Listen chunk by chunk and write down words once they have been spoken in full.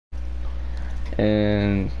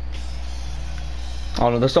and I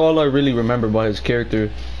don't know. That's all I really remember about his character.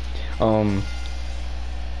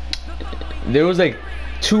 There was like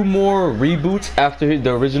 2 more reboots after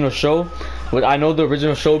the original show, but I know the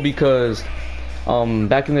original show because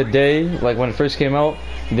back in the day, like when it first came out,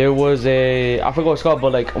 there was I forgot what it's called,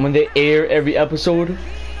 but like when they air every episode.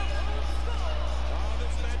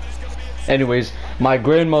 Anyways, my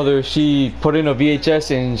grandmother, she put in a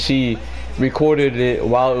VHS and she recorded it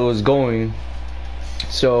while it was going.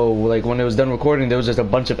 So like when it was done recording, there was just a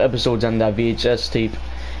bunch of episodes on that VHS tape,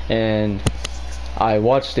 and I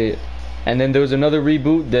watched it. And then there was another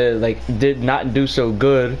reboot that like did not do so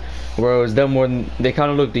good, where it was them when they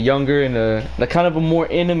kind of looked younger in a kind of a more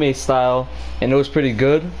anime style, and it was pretty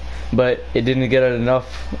good, but it didn't get enough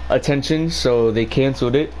attention, so they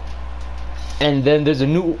canceled it. And then there's a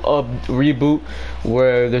new reboot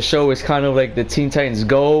where the show is kind of like the Teen Titans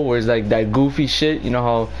Go, where it's like that goofy shit. You know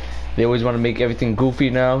how they always want to make everything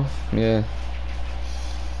goofy now? Yeah.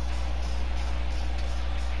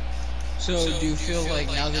 So do you feel like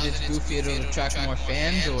now that it's goofy it'll attract more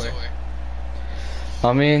fans, or?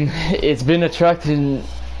 I mean, it's been attracting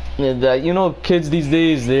that, you know, kids these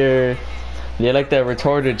days, they like that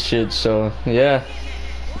retarded shit, so yeah.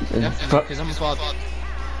 Definitely, because I'm a father.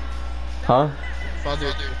 Huh?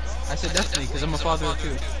 Father. I said definitely, because I'm a father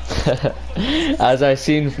too. As I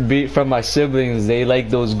seen from my siblings, they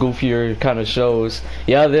like those goofier kind of shows.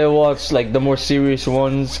 Yeah, they'll watch like the more serious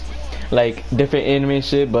ones, like different anime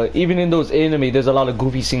shit, but even in those anime there's a lot of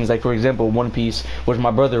goofy scenes, like for example One Piece, which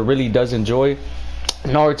my brother really does enjoy.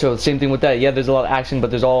 Naruto, same thing with that. Yeah, there's a lot of action,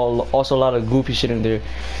 but there's also a lot of goofy shit in there.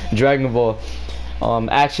 Dragon Ball,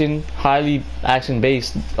 action, highly action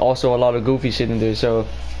based, also a lot of goofy shit in there. So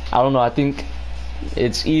I don't know, I think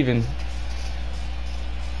it's even.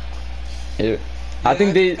 I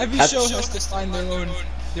think every show has to find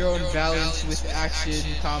their own balance with action,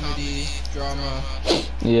 comedy, drama.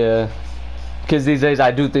 Yeah, because these days I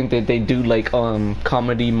do think that they do like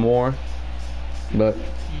comedy more, but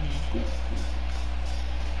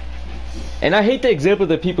and I hate the example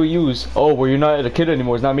that people use. Oh, well, you're not a kid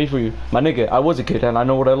anymore, it's not made for you. My nigga, I was a kid and I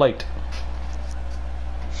know what I liked.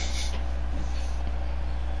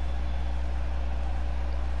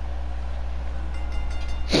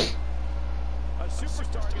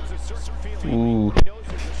 Ooh,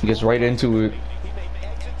 he gets right into it.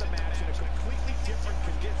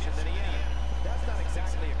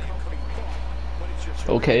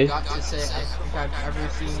 Okay. I got to say, I think I've ever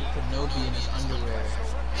seen Kenobi in his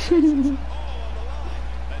underwear.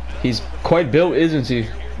 He's quite built, isn't he?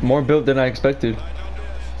 More built than I expected.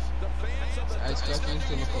 I expected him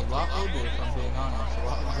to look a lot older, if I'm being honest.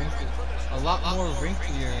 A lot more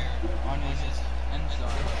wrinklier on his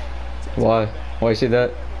inside. Why? Why you say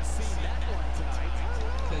that?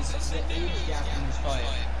 Because the age gap in his fight.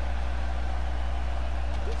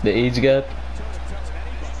 The age gap?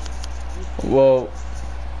 Well,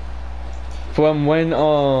 from when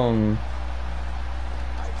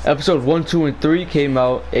episode 1, 2, and 3 came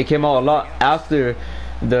out, it came out a lot after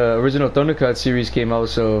the original Thundercat series came out,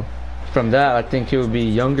 so from that I think he would be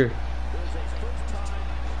younger.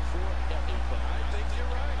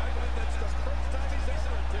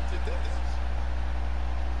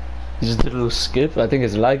 He just did a little skip. I think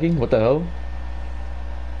it's lagging. What the hell?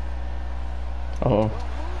 Oh.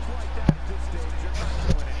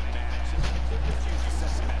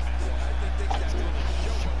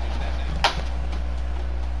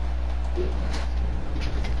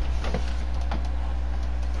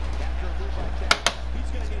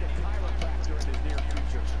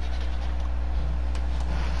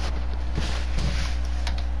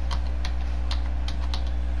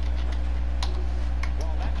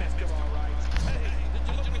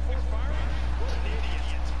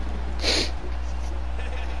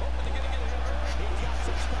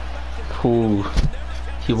 Ooh,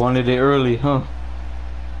 he wanted it early, huh?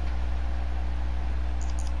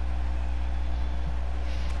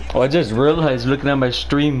 Oh, I just realized looking at my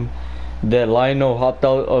stream that Lionel hopped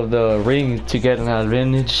out of the ring to get an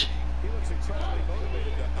advantage.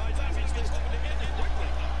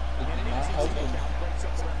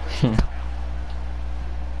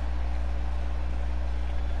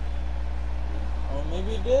 Or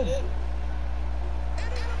maybe it did.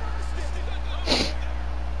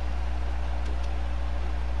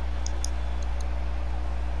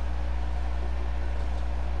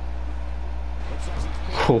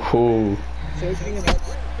 Ho.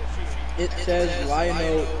 It says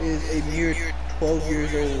Lionel is a mere 12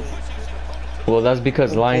 years old. Well, that's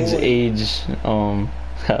because Lion's age,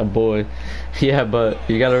 boy. Yeah, but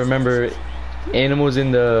you gotta remember, animals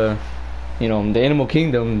in the, you know, the animal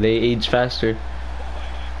kingdom, they age faster.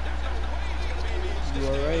 You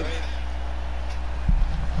alright?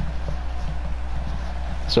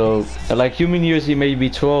 So, like human years, he may be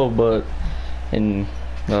 12, but in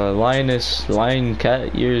lion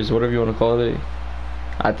cat years, whatever you want to call it,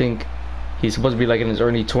 I think he's supposed to be like in his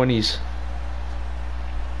early 20s.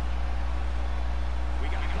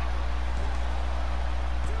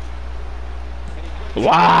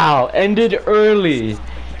 Wow, ended early.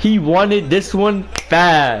 He wanted this one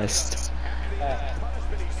fast.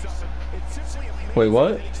 Wait,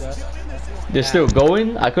 what? They're still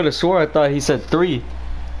going? I could have swore I thought he said 3.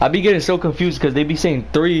 I be getting so confused because they be saying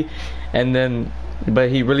 3 and then, but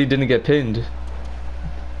he really didn't get pinned.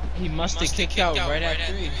 He must have kicked out right at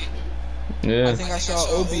 3. Yeah. I think I saw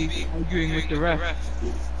Obi arguing with the ref.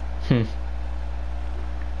 Hmm.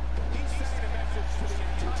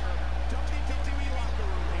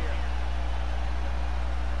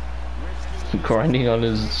 Grinding on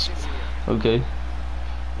his. Okay.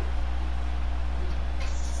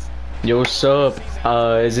 Yo, what's up?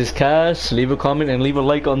 Is this Cash? Leave a comment and leave a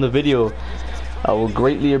like on the video. I will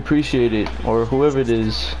greatly appreciate it, or whoever it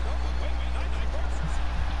is.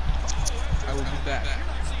 I will be back.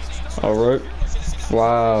 Alright.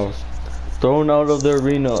 Wow. Thrown out of the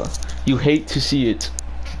arena. You hate to see it.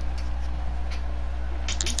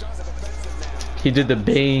 He did the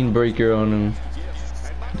Bane breaker on him.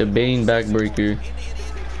 The Bane backbreaker.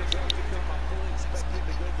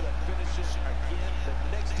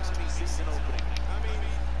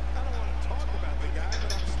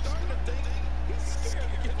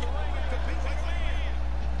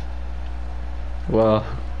 Wow.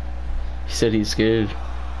 He said he's scared.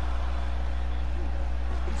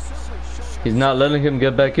 He's not letting him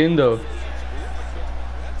get back in though.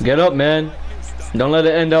 Get up, man. Don't let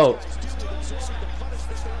it end out.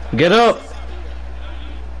 Get up!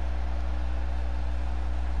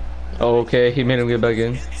 Oh, okay, he made him get back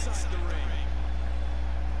in.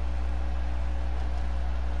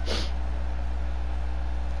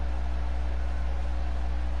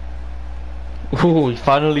 Ooh, he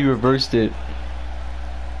finally reversed it.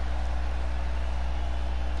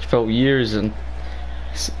 It felt years and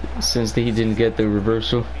since he didn't get the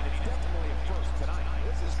reversal.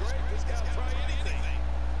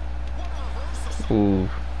 Ooh.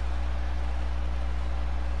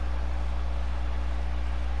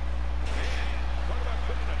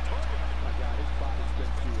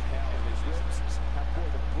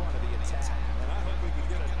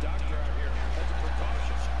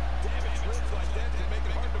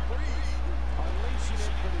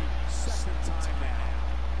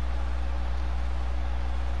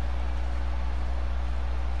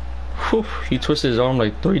 Whew, he twisted his arm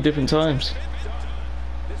like 3 different times.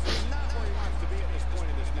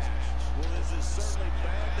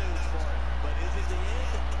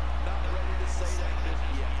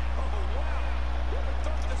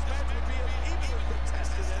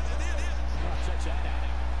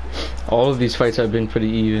 All of these fights have been pretty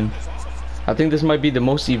even. I think this might be the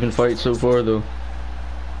most even fight so far though.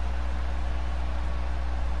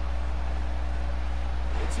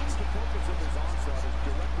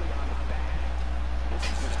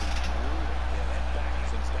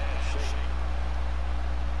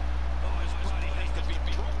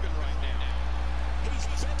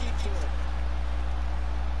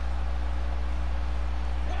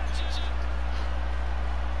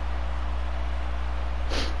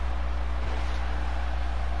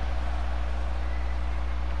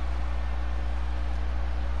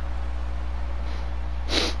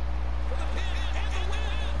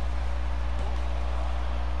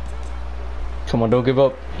 Come on, don't give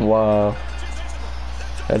up. Wow.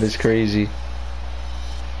 That is crazy.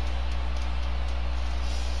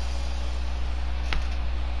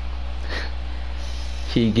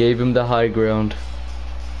 He gave him the high ground.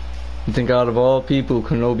 I think out of all people,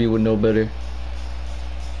 Kenobi would know better.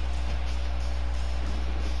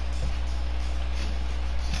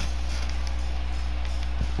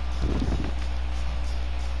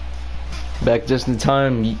 Back just in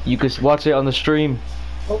time. You could watch it on the stream.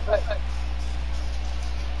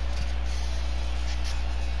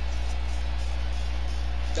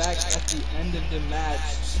 Back at the end of the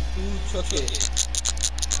match, who took it?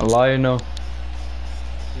 Lionel.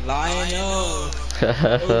 Lionel.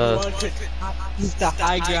 Everyone could not use the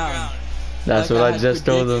high ground. That's Like what I had just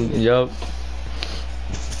told him. predicted. Yup.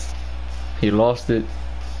 He lost it.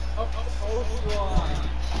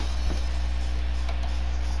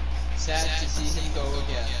 Sad to see him go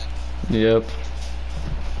again. Yep.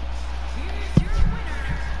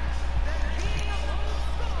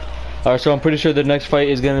 Alright, so I'm pretty sure the next fight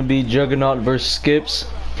is gonna be Juggernaut versus Skips.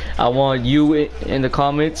 I want you in the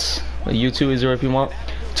comments, you too, is there if you want,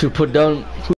 to put down